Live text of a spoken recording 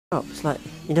It's like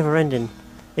you're never ending.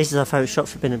 This is our favourite shop,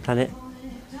 Forbidden Planet,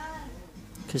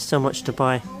 because so much to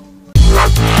buy.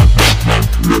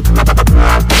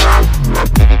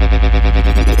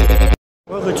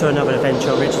 Welcome to another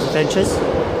adventure of Richard's Adventures.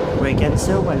 We're again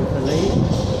still waiting for Lee.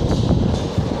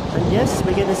 And yes,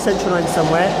 we're getting a central line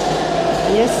somewhere.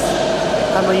 And yes,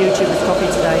 I have my YouTuber's coffee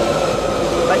today.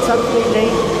 But it's time to meet Lee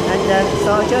and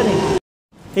start our journey.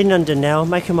 In London now,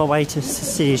 making my way to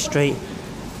Cecilia Street.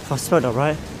 If I spelled it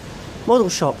right. Model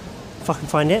shop, if I can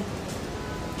find it.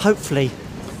 Hopefully,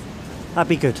 that'd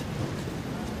be good.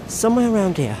 Somewhere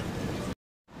around here.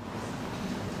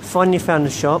 Finally found the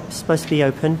shop. It's supposed to be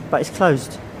open, but it's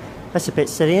closed. That's a bit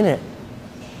silly, isn't it?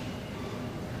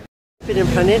 Forbidden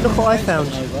Planet, look what I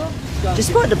found.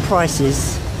 Despite the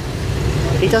prices,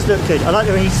 it does look good. I like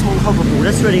the really small hoverboard.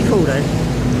 That's really cool, though.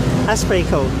 That's pretty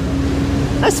cool.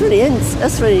 That's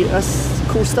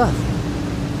cool stuff.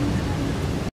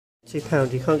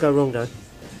 £2, you can't go wrong though.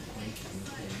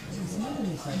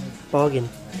 Bargain.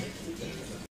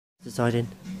 Deciding.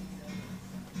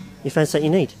 You found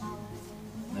something you need?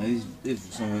 No, he's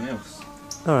for someone else.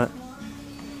 Alright.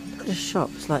 Look at this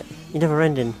shop, it's like you're never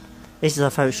ending. This is our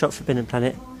favourite shop, Forbidden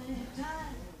Planet.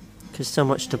 Because so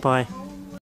much to buy.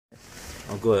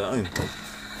 I've got it at home.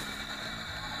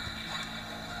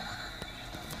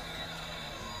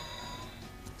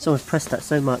 Someone's pressed that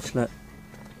so much, look.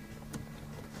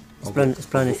 It's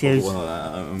blown a fuse. One like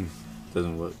that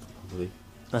doesn't work properly.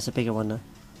 That's a bigger one though.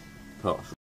 Oh.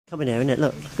 Come in here, innit?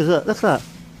 Look at that.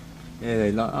 Yeah,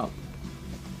 they light up.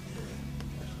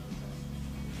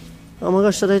 Oh my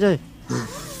gosh, what do they do?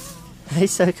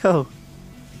 It's so cool.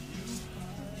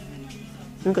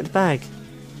 We've got the bag.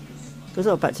 There's a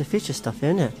lot of Back to the Future stuff here,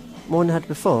 isn't it? More than I had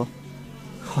before.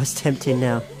 Oh, it's tempting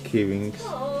now. Key rings.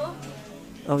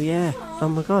 Oh yeah. Oh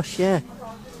my gosh, yeah.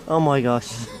 Oh my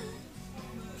gosh.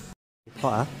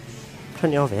 Potter.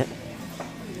 Plenty of it.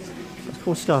 That's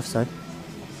cool scarf though.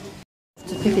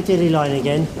 To Piccadilly line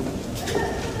again.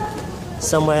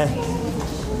 Somewhere.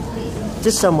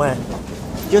 Just somewhere.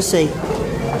 You'll see.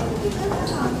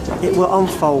 It will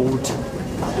unfold.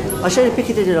 I showed you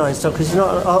Piccadilly line stuff because it's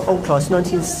not old class,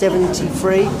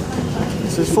 1973.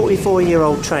 So it's a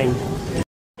 44-year-old train.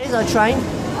 Here's our train.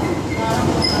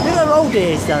 Look how old it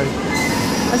is though.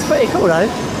 That's pretty cool though.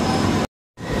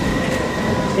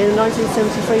 In a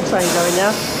 1973 train going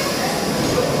now.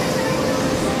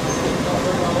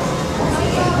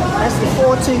 That's the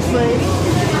 423.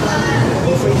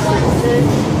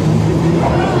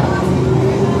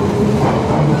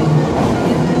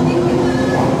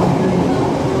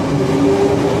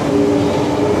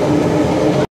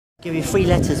 Give you 3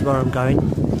 letters where I'm going.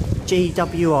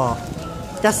 GWR.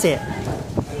 That's it.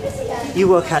 You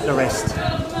work out the rest.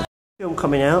 Film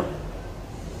coming out.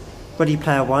 Ready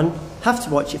Player One. Have to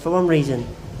watch it for one reason.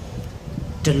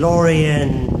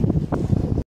 DeLorean.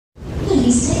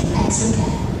 Please take exit care.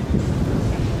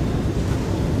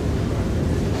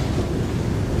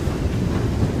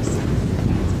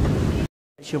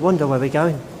 You wonder where we're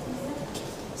going.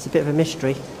 It's a bit of a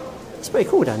mystery. It's pretty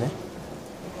cool down there.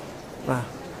 Wow.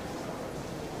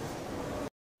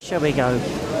 Shall we go?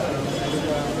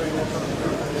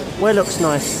 Where looks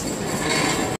nice?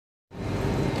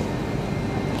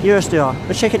 Yes, they are.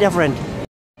 Let's check at the other end.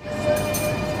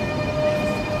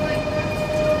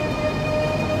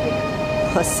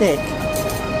 That's sick.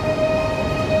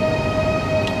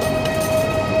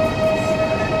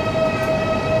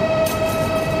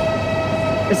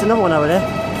 There's another one over there.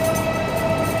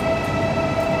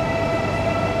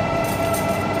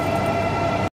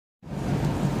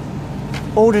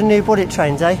 All the new bullet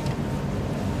trains, eh?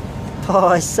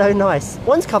 Oh, it's so nice.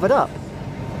 One's covered up.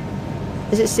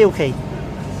 Is it silky?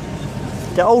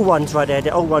 The old ones right there,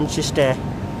 the old ones just there.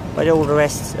 But all the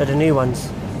rest are the new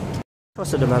ones.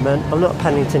 Cross at the moment. I'm not at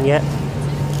Paddington yet.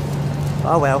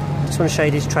 Oh well, just want to show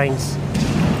you these trains.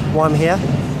 Why I'm here.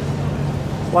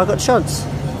 Why I got the chance.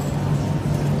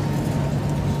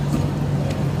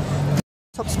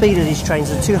 Top speed of these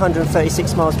trains are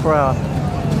 236 miles per hour.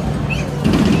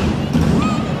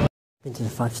 Been to the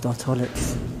 5-star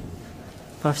toilets.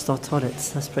 5-star toilets,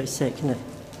 that's pretty sick, isn't it?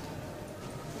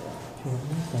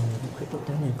 Quick look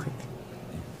down there,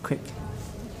 quick.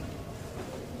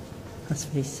 That's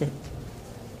really sick.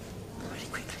 Really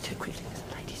quickly, do it quickly, there's a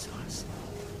ladies' toilets.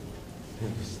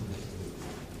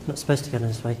 Not supposed to go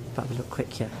this way, but have a look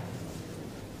quick yet.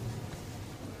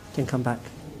 Then come back.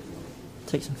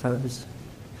 Take some photos.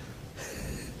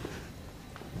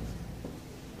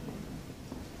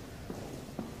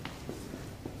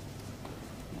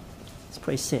 It's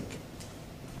pretty sick.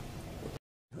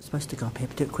 Not supposed to go up here,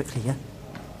 but do it quickly, yeah?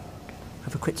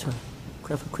 Have a quick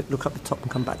Go have a quick look up the top and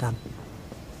come back down.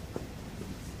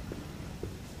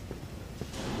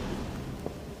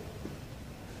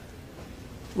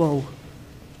 Whoa.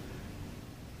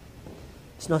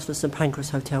 It's nice for St Pancras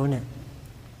Hotel, isn't it?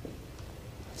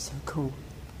 It's so cool.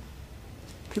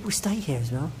 People stay here as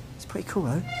well. It's pretty cool,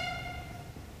 though.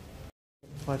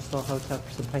 5-star hotel,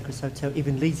 St Pancras Hotel.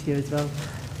 Even Lee's here as well.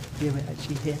 Yeah, we're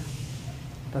actually here.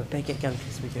 But we better get going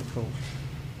because we get full.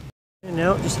 And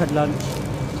now, just had lunch.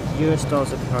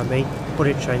 Eurostars are behind me.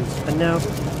 Bullet trains. And now,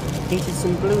 eating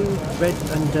some blue, red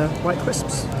and white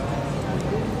crisps.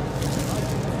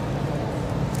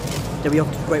 Then we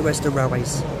off to Great Western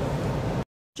Railways.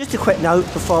 Just a quick note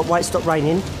before it might stop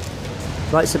raining.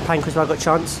 Right, St Pancras, I got a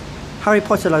chance. Harry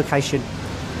Potter location.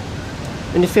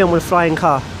 In the film with a flying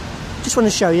car. Just want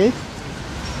to show you.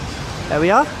 There we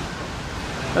are.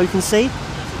 Oh, you can see.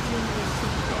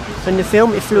 In the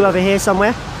film, it flew over here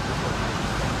somewhere.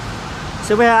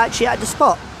 So we're actually at the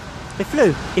spot. It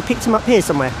flew. It picked him up here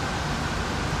somewhere.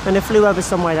 And it flew over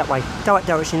somewhere that way. Direct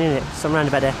direction in it. Some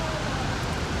roundabout there.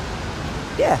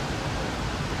 Yeah.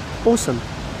 Awesome.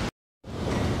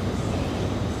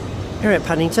 Here at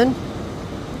Paddington.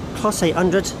 Class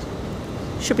 800.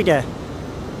 Should be there.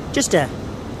 Just there.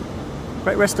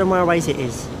 Great Western Railways it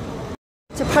is.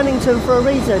 To Paddington for a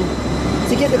reason.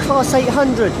 To get the Class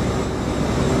 800.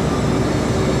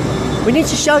 We need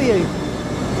to show you.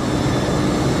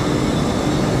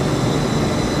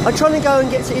 I'm trying to go and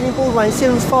get to Ealing Broadway and see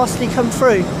them fastly come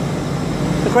through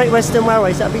the Great Western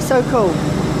Railways. That'd be so cool.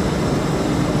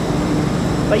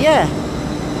 But yeah,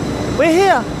 we're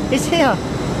here. It's here.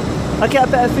 I'll get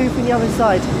a better view from the other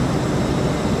side.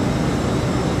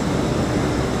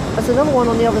 There's another one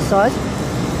on the other side.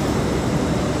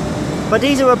 But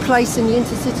these are replacing the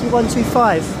Intercity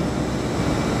 125.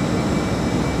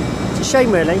 It's a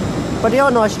shame really. But they are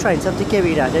nice trains, I have to give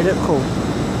you that. They look cool.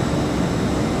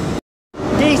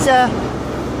 These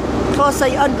Class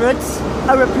 800s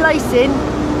are replacing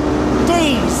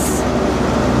these.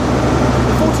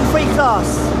 The 43 class.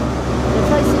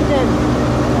 Replacing them.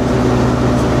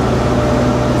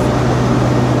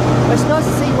 It's nice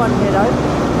to see one here though.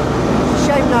 It's a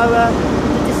shame though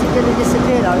it's going to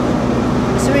disappear though.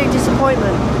 It's a real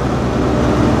disappointment.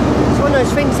 It's one of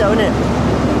those things though, isn't it?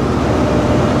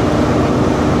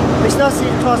 But it's nice to see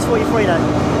the Class 43 though.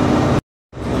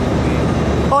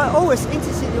 Oh, it's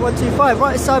Intercity 125,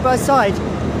 right side by side.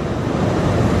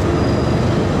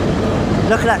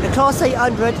 Look at that, the Class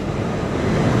 800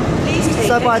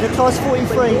 side by the Class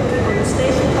 43. On the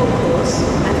station concourse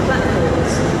and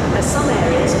platforms, as some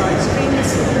areas are extremely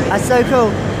slippery. That's so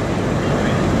cool.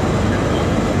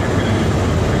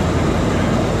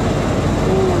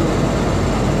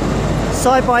 Ooh.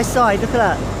 Side by side, look at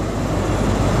that.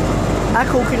 How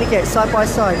cool can you get side by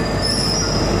side?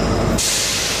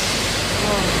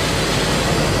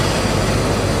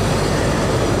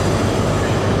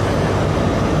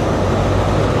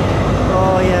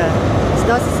 Oh yeah, it's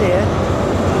nice to see it.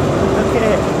 Look at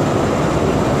it.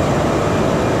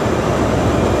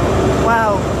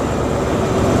 Wow.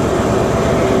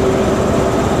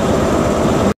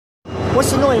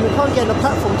 What's annoying, we can't get on the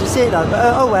platform to see it though, but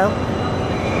oh well.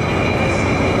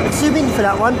 Let's zoom in for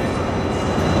that one.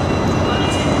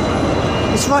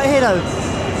 It's right here though.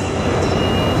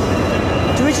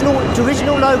 The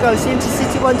original logo is the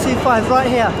Intercity 125 right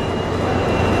here.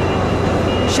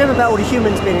 Shame about all the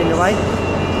humans being in the way.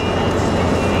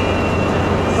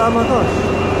 Oh my gosh.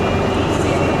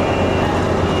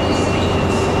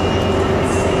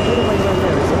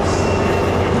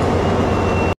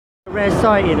 A rare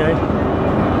sight, you know.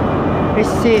 Let's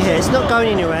see here. It's not going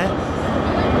anywhere.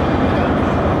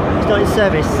 It's not in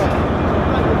service.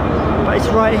 But it's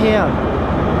right here.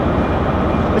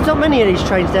 There's not many of these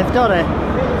trains left, are there?